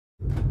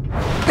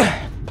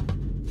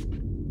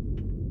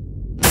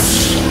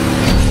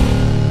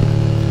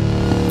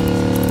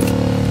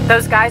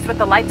Those guys with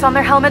the lights on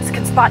their helmets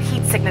can spot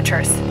heat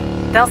signatures.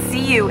 They'll see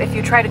you if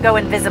you try to go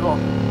invisible.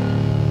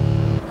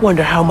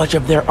 Wonder how much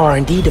of their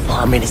R&D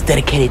department is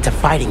dedicated to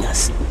fighting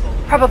us.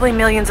 Probably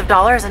millions of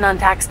dollars in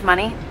untaxed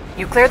money.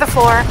 You clear the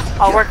floor,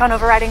 I'll work on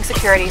overriding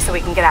security so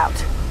we can get out.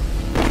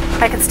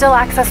 I can still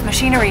access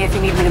machinery if you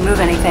need me to move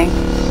anything.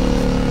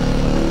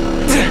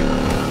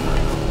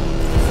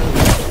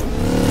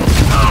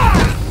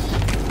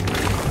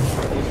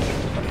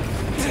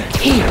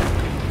 Here,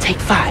 take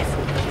 5.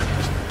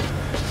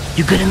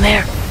 You good in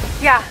there?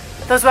 Yeah,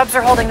 those webs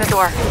are holding the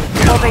door.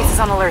 Whole base is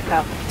on alert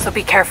though, so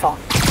be careful.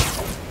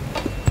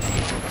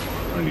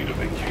 I need a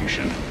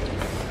vacation.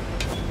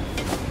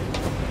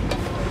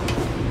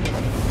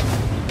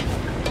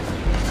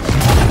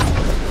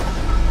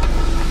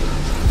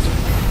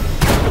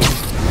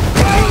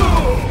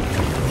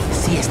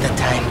 Siesta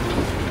time.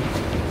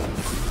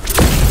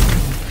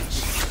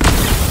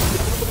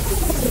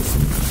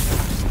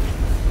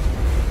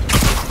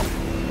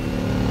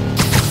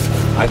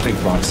 I think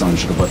Roxxon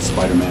should have let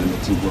Spider-Man and the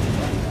team work right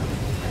now.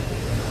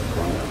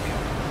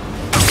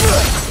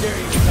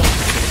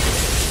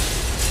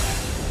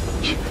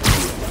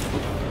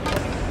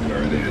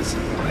 There it is.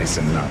 Nice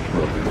and not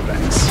broken,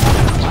 thanks.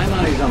 My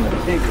money's on the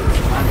Tinker.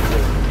 I'm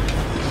good.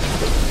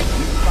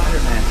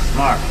 Spider-Man's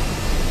smart.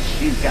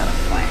 She's got a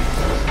plan.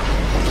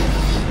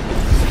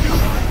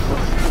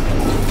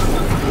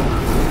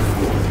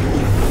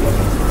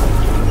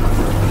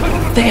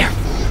 There!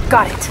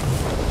 Got it.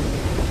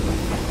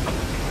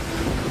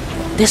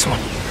 This one.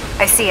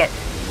 I see it.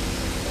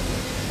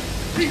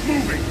 Keep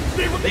moving!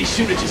 They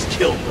should have just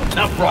killed them,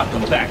 not brought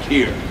them back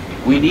here.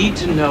 We need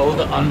to know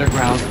the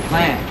Underground's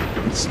plan.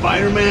 And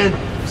Spider-Man?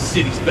 The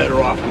city's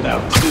better off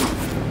without two.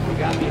 You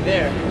got me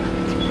there.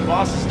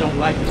 Bosses don't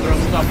like to throw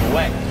stuff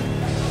away.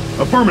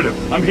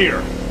 Affirmative, I'm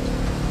here.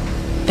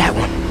 That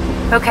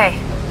one. Okay.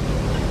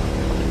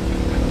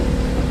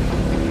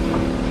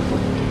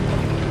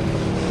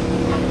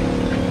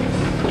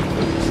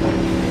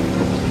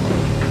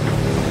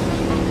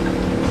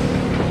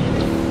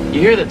 You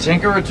hear the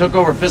Tinkerer took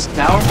over Fisk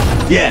Tower?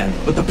 Yeah,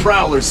 but the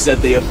Prowlers said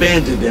they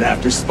abandoned it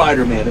after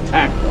Spider-Man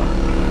attacked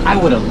them. I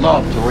would have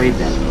loved to raid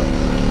that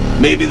place.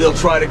 Maybe they'll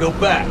try to go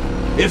back.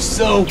 If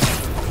so...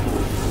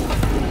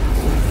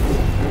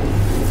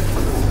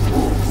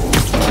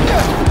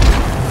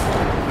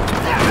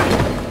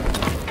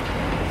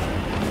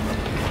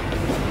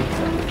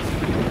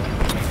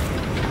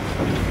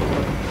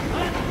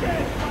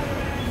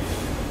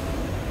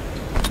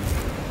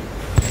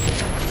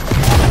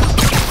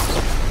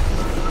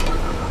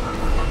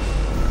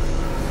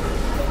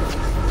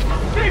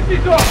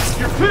 Safety's off!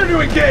 You're clear to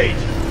engage!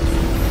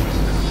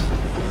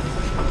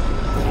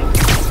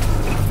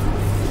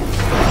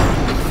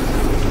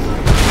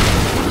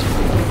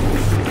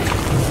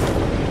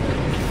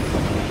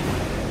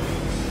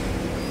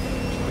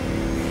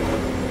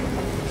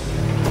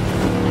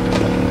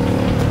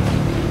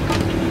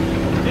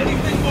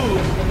 Anything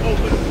moves,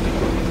 open.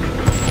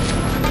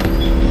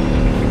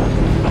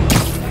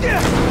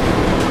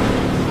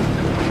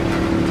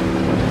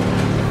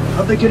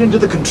 How'd they get into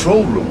the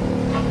control room?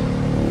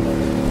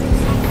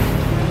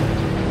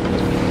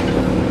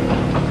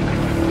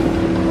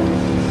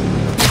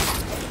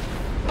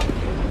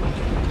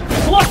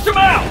 Flush them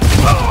out!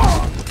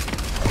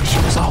 Wish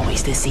it was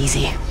always this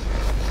easy.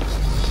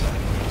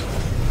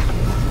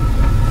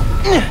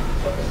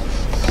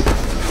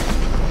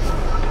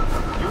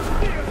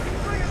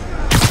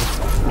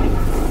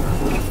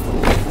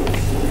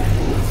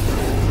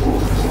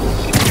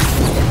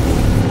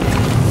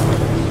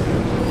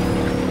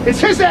 It's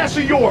his ass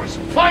or yours!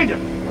 Find him!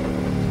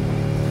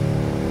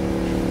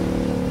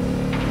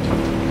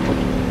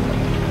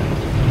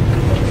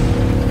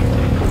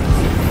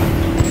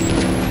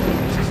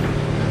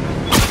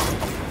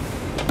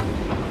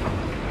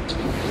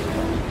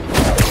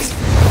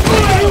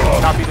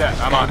 Copy that,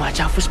 I'm on. Watch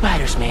out for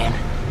spiders, man.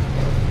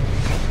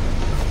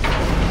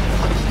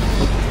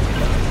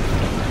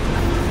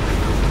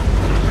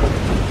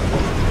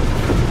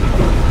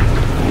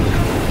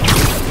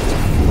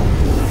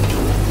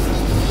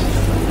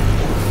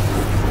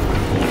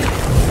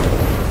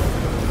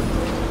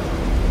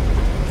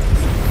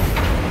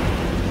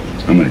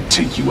 I'm gonna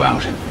take you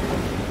out.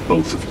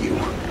 Both of you.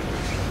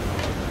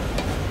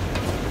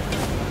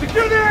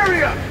 Secure the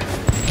area!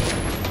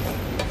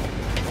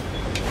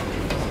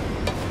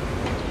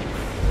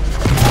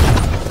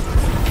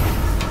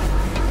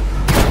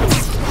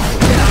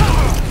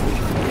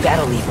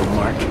 That'll leave a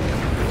mark.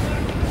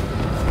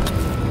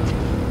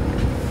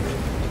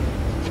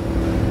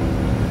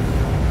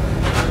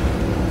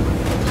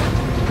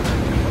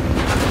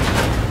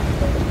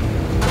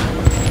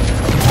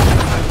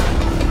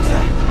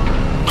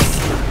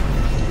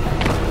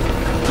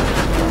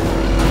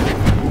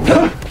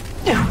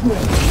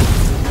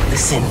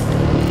 Listen,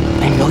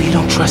 I know you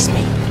don't trust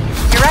me.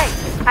 You're right.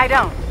 I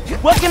don't.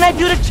 What can I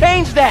do to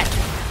change that?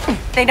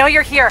 They know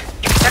you're here.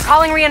 They're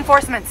calling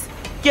reinforcements.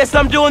 Guess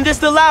I'm doing this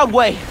the loud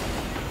way.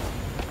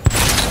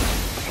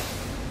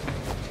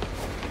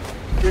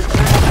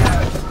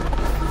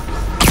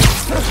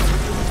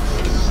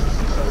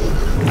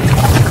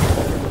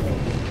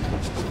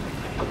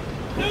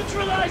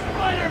 Neutralize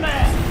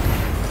Spider-Man!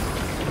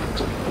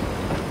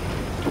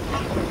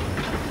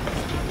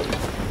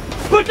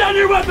 Put down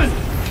your weapon!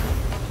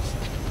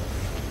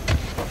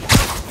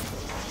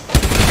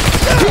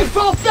 He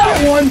felt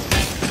that one!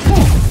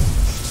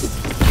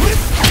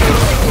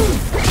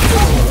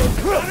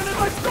 Got him in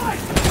my sight!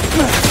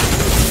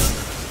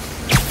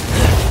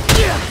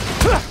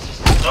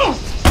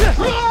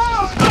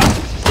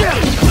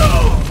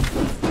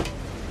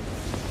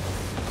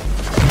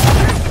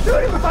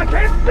 Shoot him if I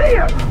can't see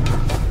him!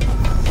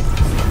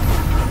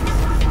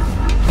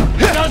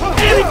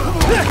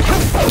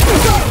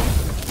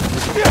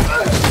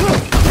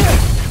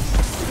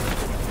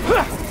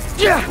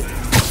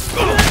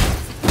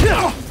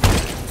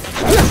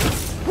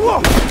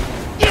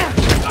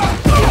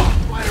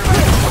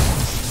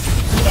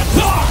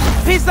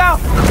 Peace out!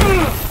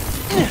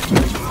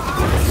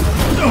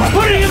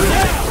 Putting him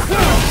down!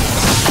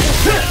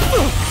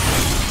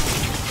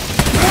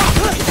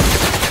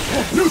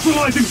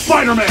 Neutralizing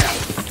Spider-Man!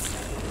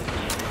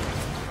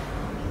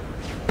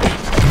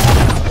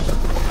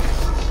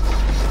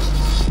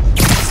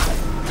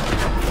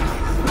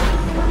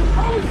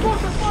 How are we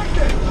supposed to fight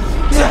this?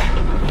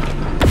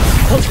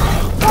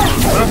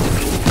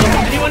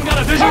 Anyone got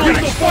a visual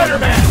on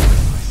Spider-Man?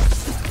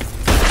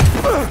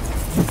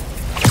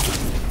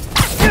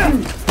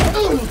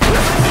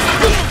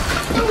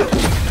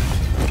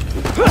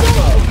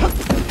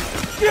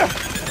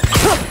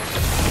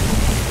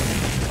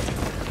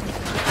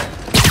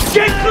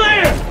 Get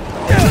clear!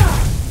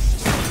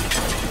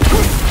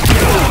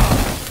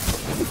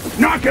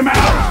 Knock him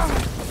out!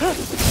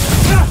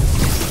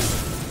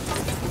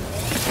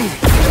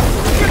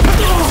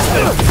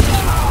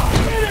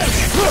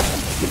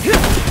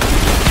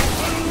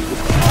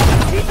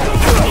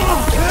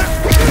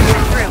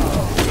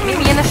 Meet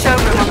me in the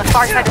showroom on the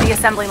far side of the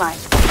assembly line.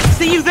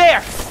 See you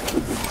there!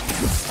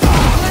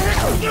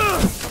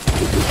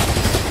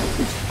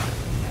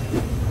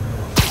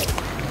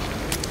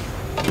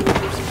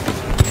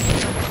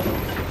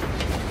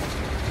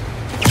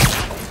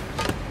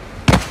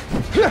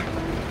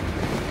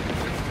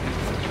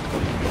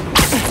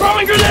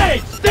 Throwing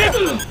grenades! Stiff!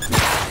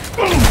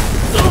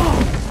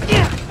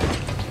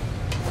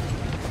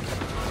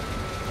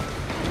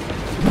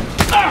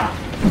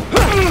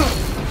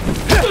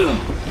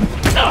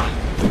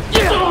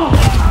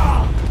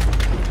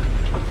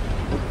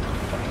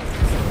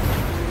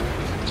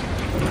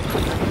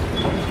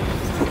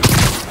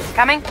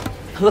 Coming?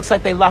 Looks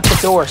like they locked the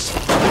doors.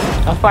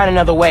 I'll find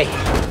another way.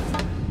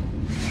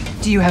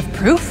 Do you have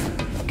proof?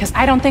 Because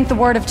I don't think the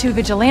word of two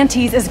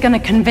vigilantes is gonna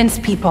convince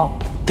people.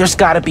 There's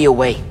gotta be a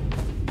way.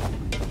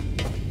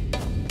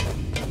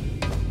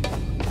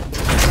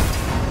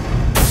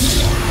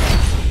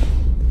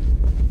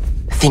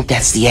 I think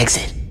that's the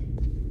exit.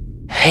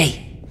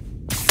 Hey.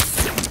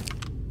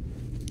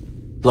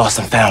 Lost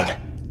and found.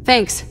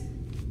 Thanks.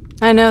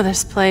 I know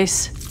this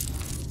place.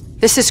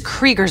 This is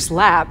Krieger's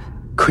lab.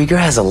 Krieger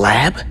has a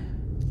lab?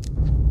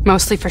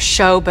 Mostly for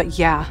show, but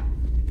yeah.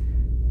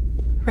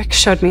 Rick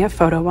showed me a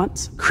photo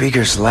once.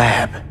 Krieger's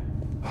lab.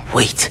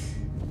 Wait.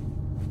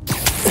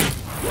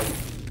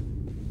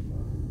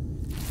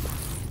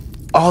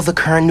 All the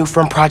current new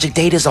firm project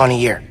data's on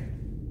here.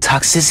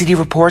 Toxicity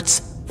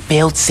reports,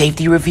 failed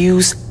safety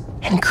reviews,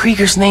 and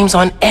Krieger's name's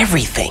on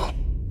everything.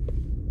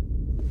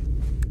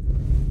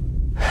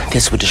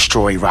 This would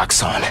destroy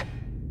Roxxon.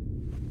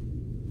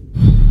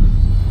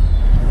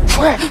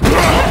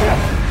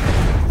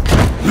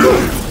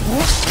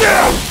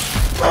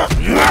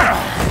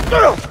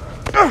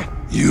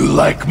 You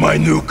like my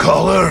new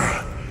color?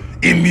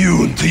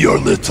 Immune to your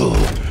little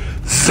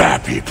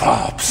zappy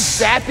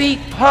pops. Zappy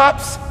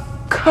Pops?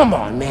 Come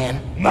on,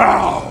 man.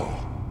 Now,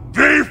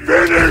 we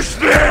finish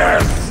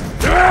this!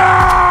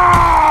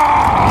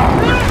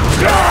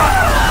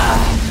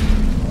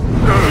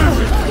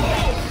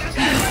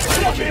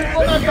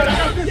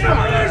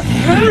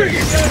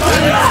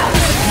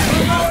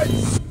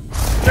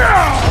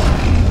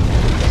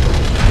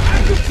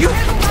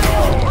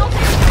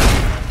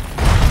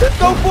 Let's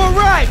go for a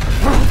ride!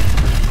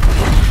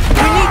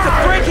 We need to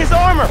break his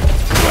armor!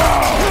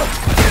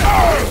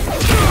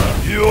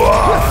 You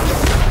are.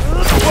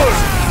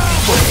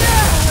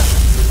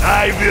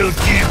 I will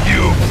give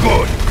you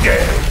good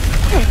day.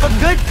 A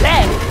good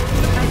day!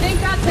 I think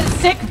that's his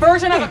sick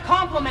version of a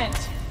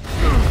compliment.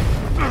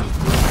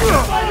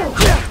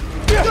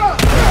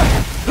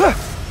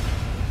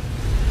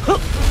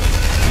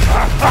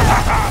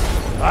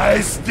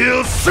 I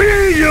still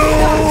see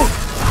you!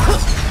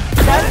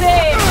 That's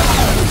it!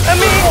 I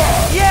mean,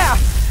 yeah!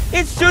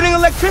 It's shooting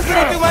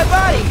electricity through my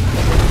body!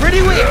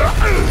 Pretty weird!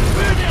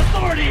 We're the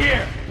authority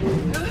here!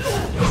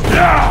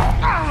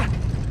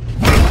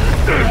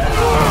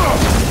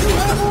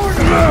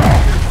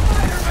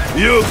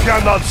 You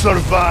cannot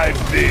survive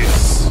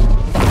this!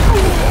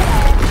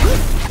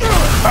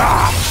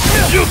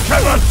 You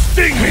cannot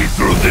sting me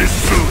through this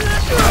suit!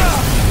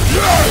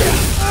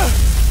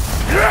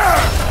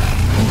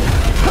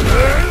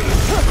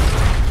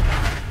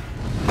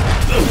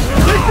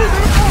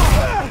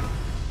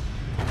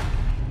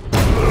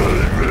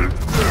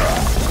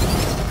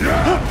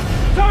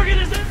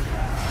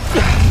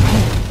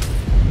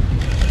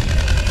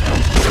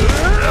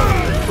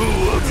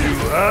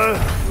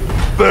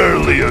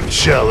 Barely a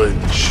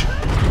challenge.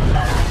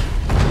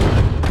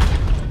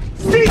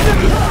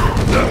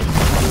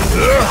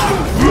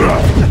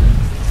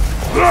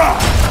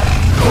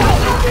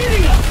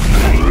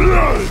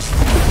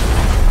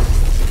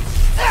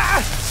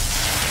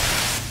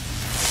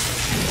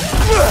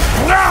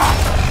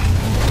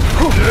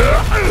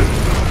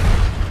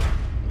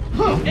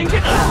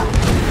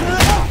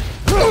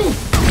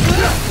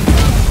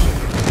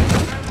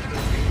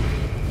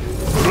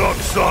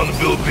 Roxanne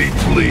will be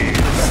pleased.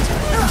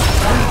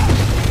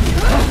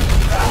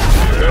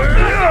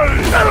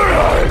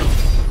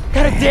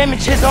 Gotta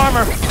damage his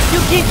armor. You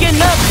keep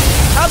getting up,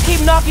 I'll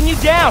keep knocking you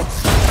down.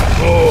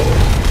 Oh,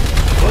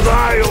 but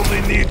I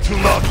only need to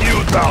knock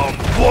you down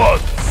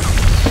once.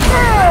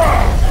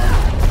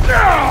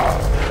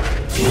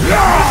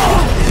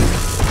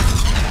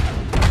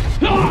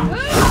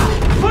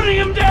 Putting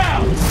him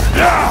down!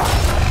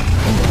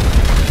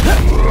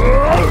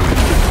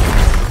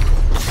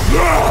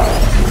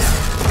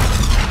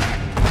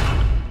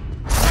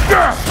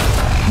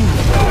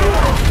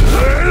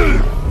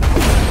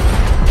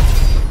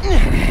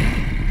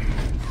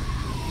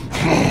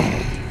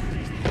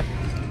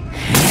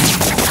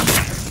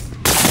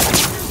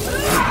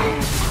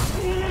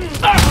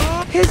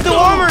 His new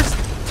armor's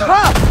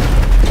tough.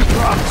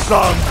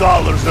 Roxanne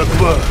dollars at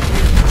work.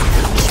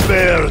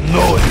 Spare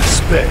no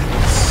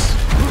expense.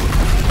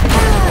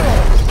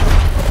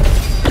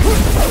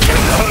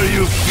 Are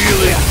you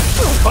feeling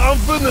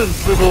confident,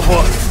 little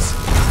ones?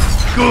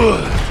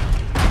 Good.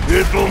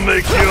 It'll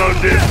make your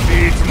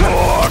defeat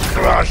more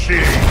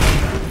crushing.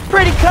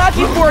 Pretty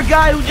cocky for a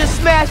guy who just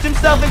smashed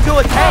himself into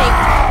a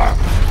tank.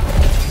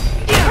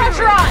 Keep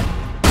pressure on!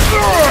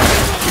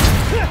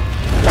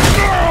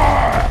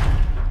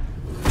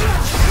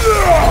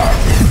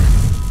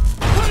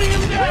 Putting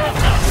him down!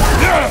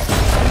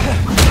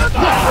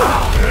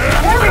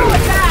 Careful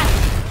with that!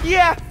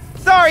 Yeah,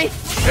 sorry.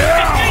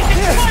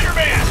 Engaging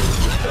Spider-Man!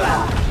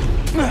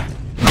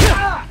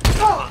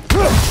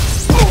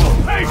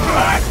 Hey,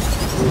 back!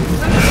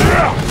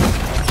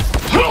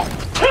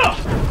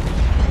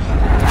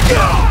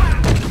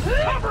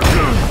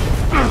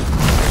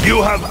 You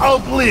have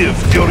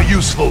outlived your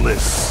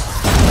usefulness.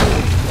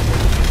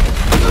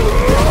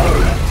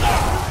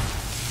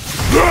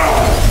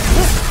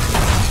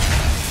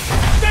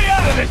 Stay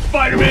out of this,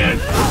 Spider-Man!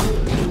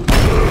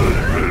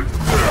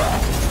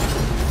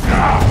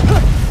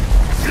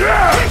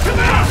 Take him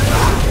out!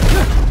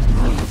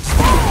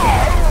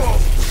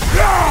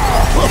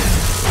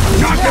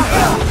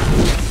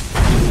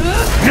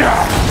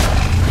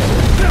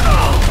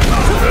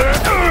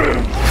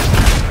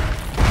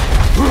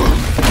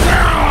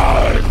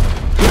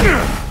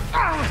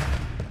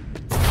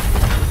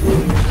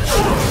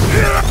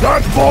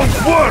 That won't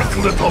work,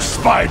 little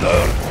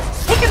spider!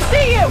 He can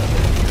see you!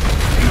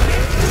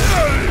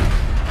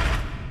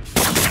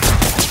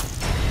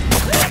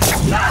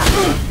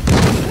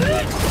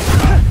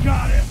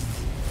 Got him!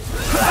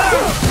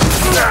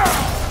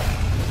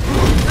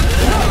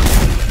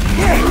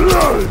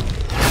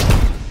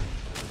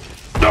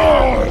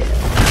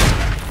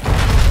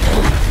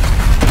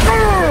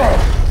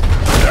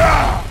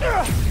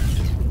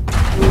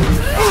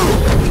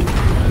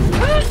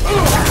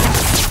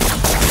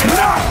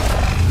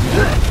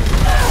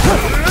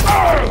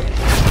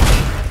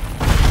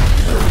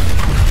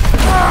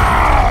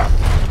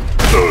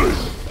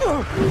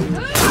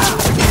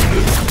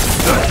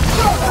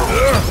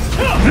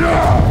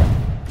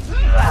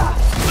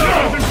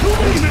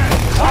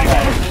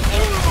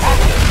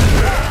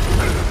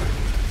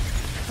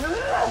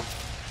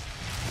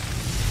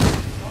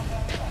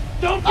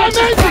 Don't get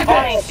me!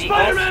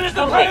 Spider-Man is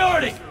the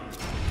priority!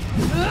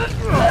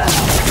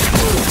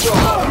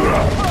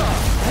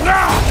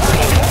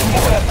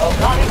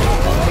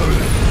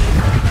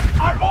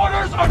 Our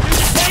orders are to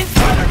detain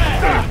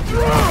Spider-Man!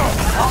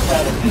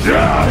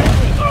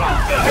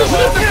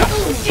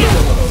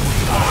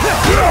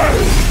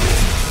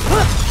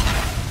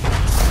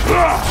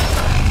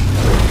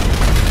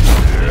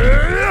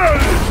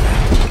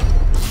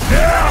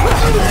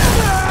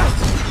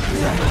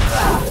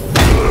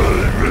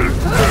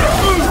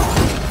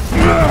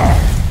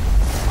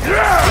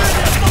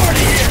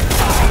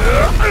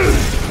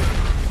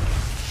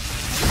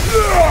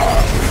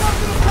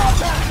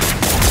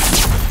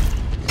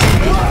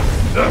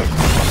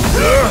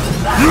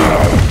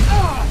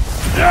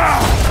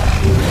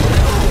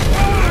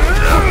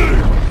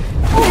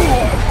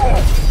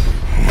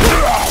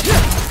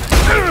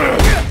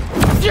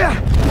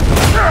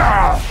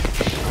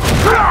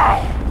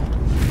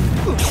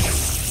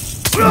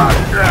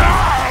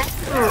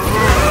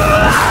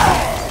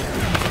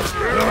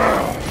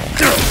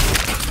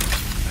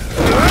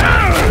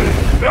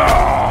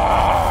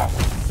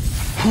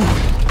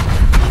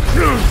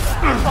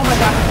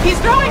 He's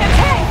throwing a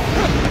tank!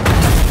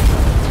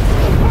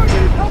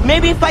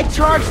 Maybe if I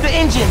charge the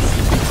engines.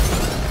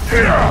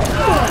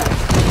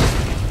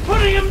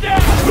 Putting him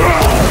down!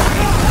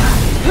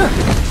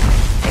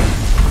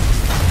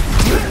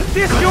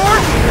 This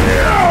yours?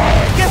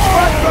 Guess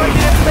what? I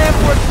didn't plan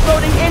for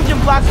exploding engines.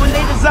 engine blocks when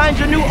they designed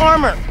your new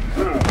armor.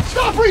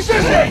 Stop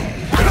resisting!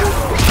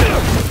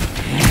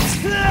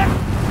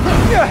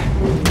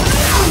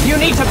 You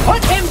need to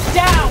put him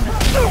down!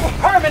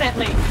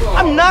 Permanently!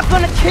 I'm not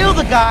gonna kill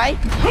the guy.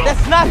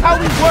 That's not how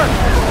we work.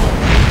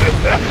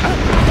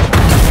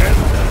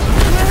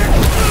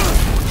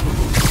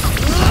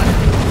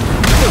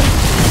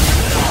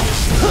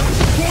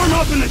 Form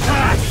up and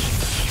attack!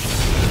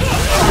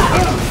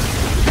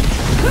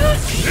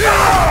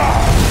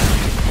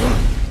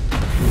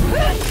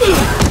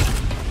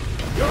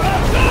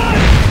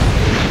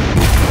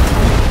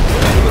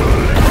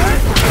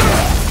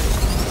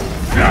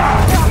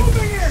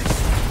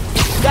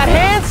 Got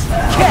hands?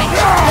 Catch!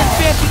 This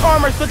fancy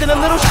armor's looking a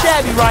little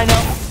shabby, Rhino.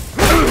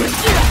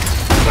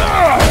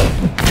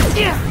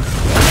 Get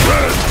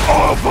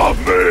off of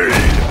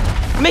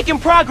me! Making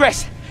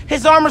progress.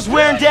 His armor's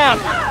wearing down.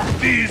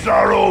 These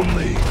are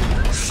only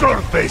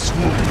surface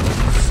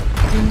wounds.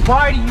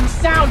 Why do you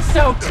sound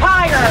so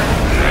tired?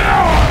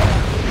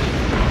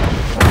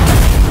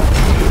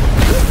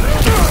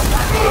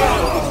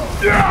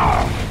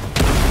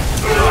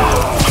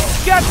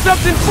 Got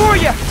something for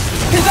you.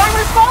 His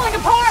armor's falling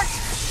apart!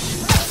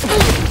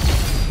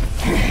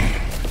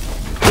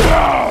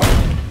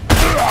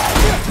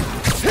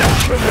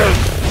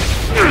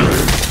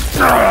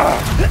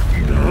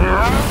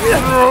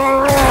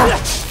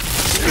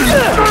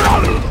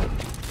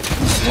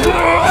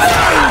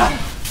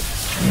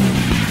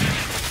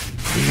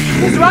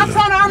 His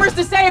Roxxon armor's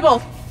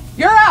disabled!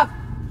 You're up!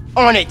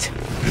 On it.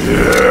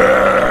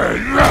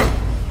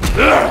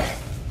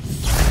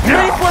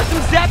 Ready for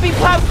some zappy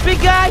pops,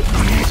 big guy?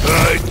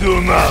 I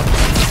do not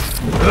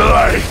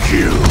like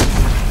you.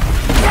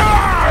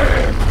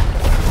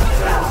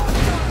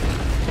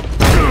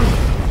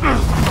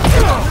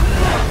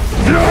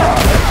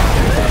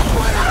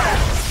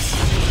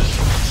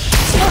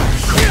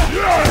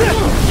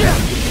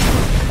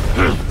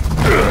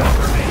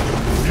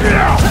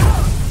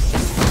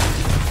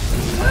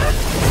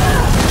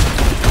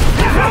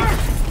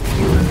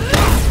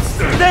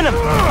 Venom!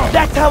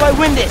 That's how I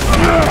win this!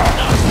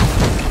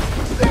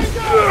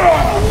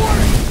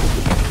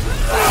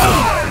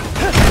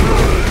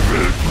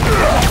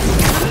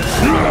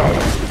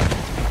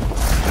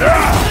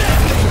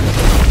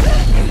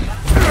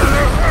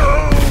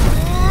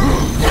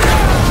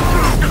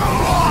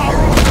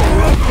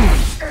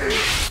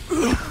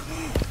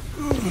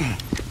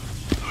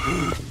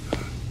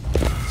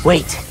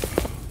 Wait.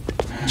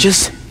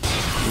 Just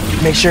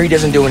make sure he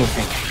doesn't do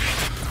anything.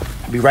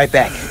 I'll be right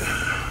back.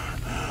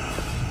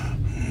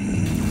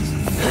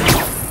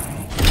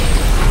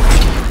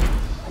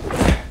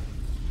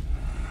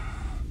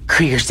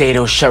 Krieger's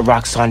Dados shut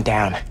Roxxon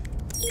down.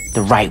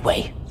 The right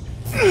way.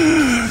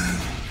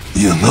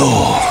 You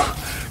know,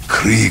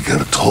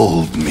 Krieger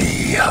told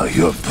me how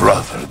your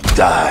brother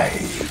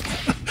died.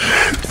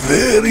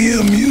 Very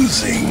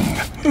amusing.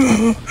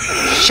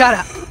 Shut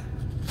up.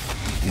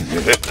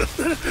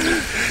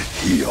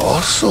 He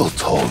also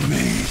told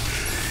me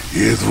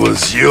it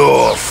was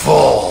your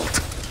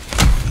fault.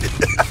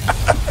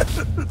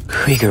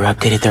 Krieger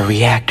updated the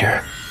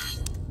reactor.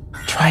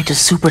 Tried to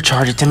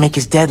supercharge it to make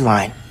his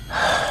deadline.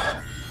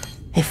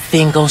 If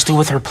Phin goes through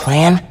with her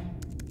plan...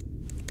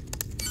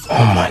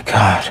 Oh my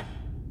god.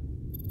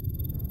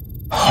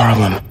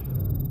 Harlem.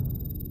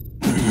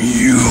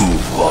 You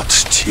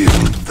watched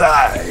him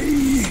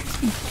die.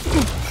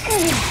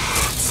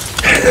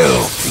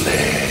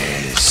 Helpless.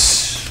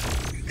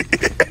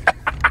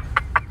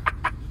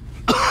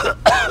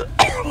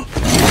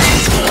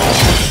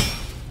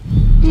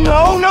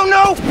 No, no,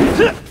 no!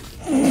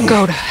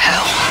 Go to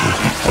hell.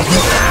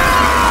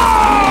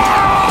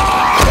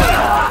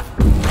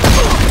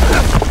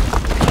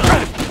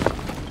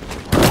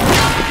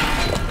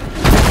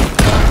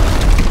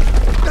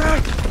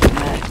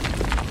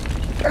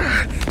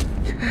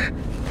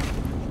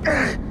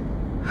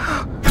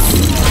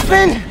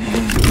 Phin!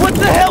 What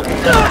the hell?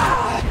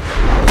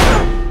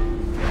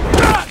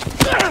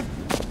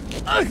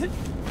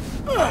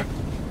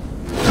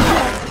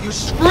 You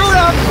screwed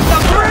up the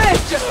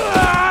bridge!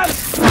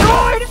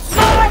 Destroyed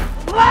my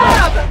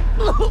lab!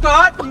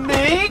 Got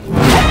me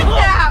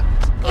kidnapped!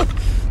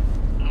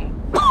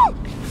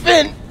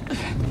 Phin!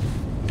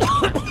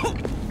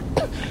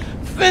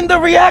 Phin, the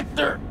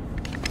reactor!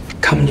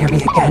 Come near me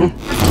again.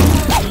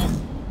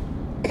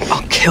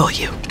 I'll kill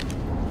you.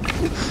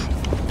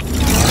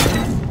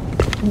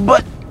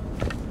 But...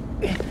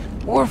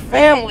 we're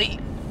family.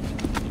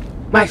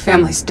 My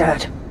family's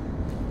dead.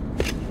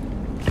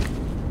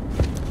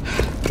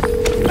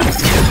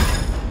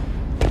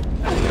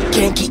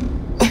 Ganke.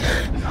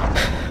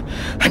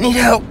 I need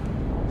help.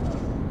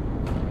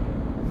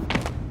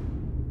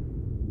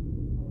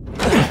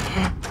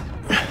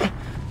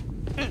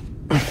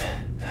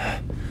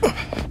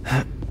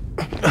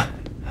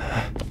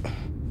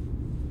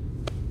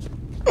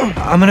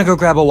 I'm gonna go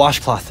grab a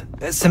washcloth,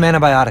 some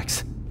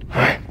antibiotics.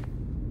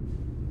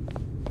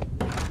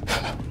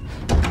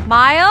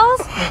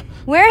 Miles?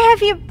 Where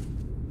have you...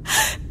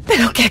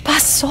 ¿Pero qué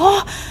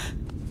pasó?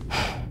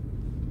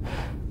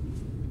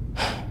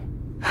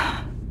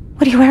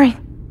 What are you wearing?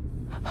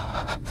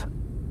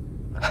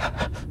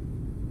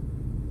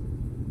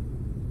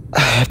 I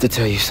have to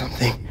tell you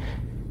something.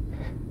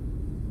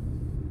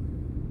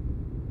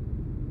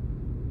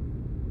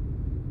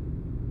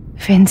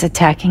 Phin's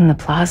attacking the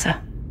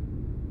plaza.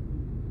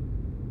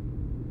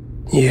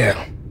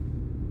 Yeah.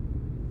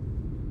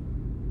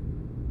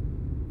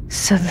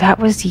 So that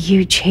was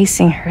you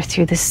chasing her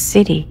through the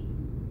city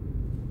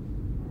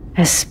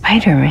as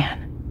Spider-Man.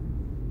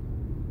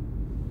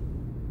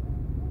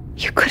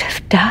 You could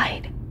have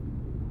died.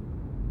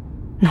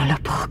 No lo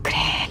puedo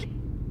creer.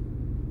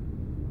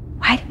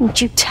 Why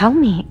didn't you tell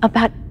me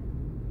about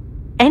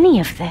any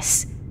of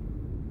this?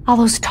 All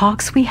those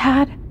talks we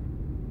had?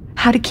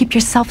 How to keep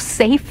yourself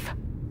safe?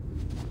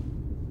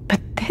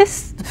 But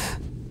this?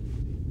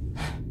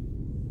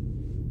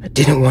 I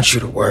didn't want you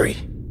to worry.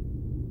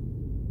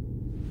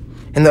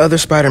 And the other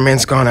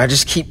Spider-Man's gone. I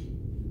just keep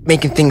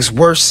making things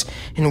worse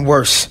and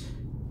worse.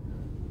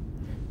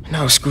 And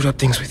now I screwed up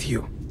things with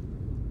you.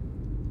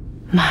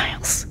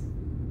 Miles.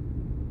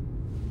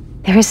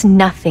 There is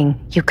nothing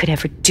you could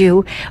ever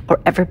do or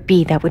ever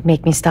be that would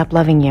make me stop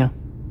loving you.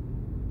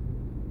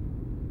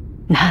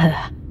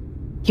 Nada.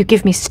 You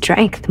give me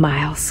strength,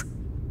 Miles.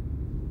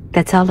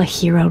 That's all a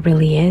hero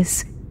really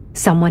is.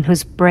 Someone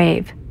who's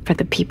brave for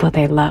the people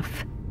they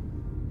love.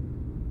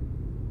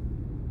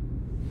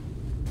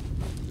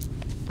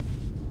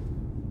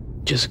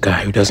 Just a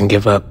guy who doesn't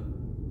give up.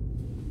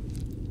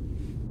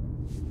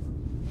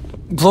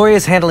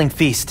 Gloria's handling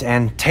Feast,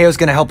 and Teo's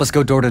gonna help us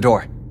go door to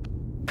door.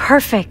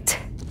 Perfect.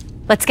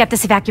 Let's get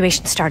this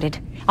evacuation started.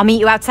 I'll meet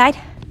you outside.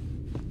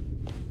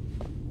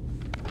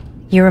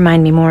 You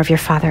remind me more of your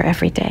father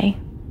every day.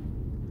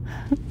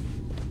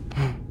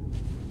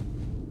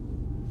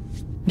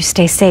 You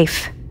stay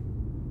safe.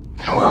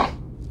 I will.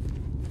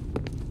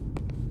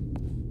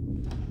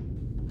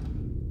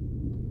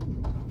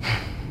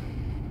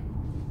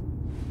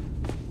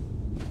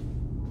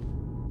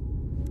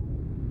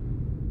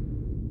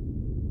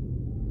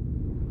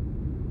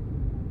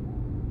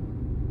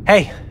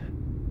 Hey,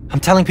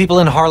 I'm telling people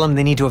in Harlem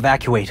they need to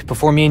evacuate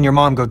before me and your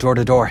mom go door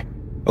to door.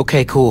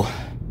 Okay, cool.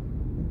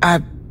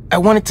 I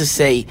wanted to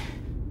say,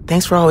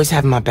 thanks for always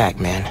having my back,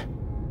 man.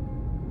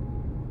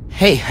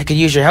 Hey, I could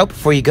use your help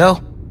before you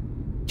go.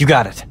 You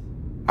got it.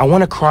 I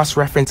want to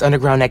cross-reference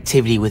underground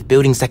activity with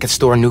buildings that could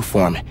store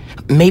Nuform.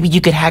 Maybe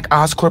you could hack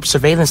Oscorp's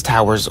surveillance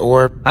towers,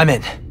 or... I'm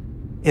in.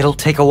 It'll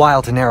take a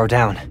while to narrow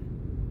down.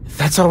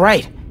 That's all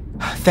right.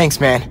 Thanks,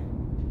 man.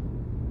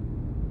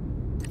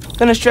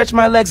 Gonna stretch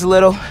my legs a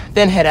little,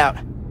 then head out.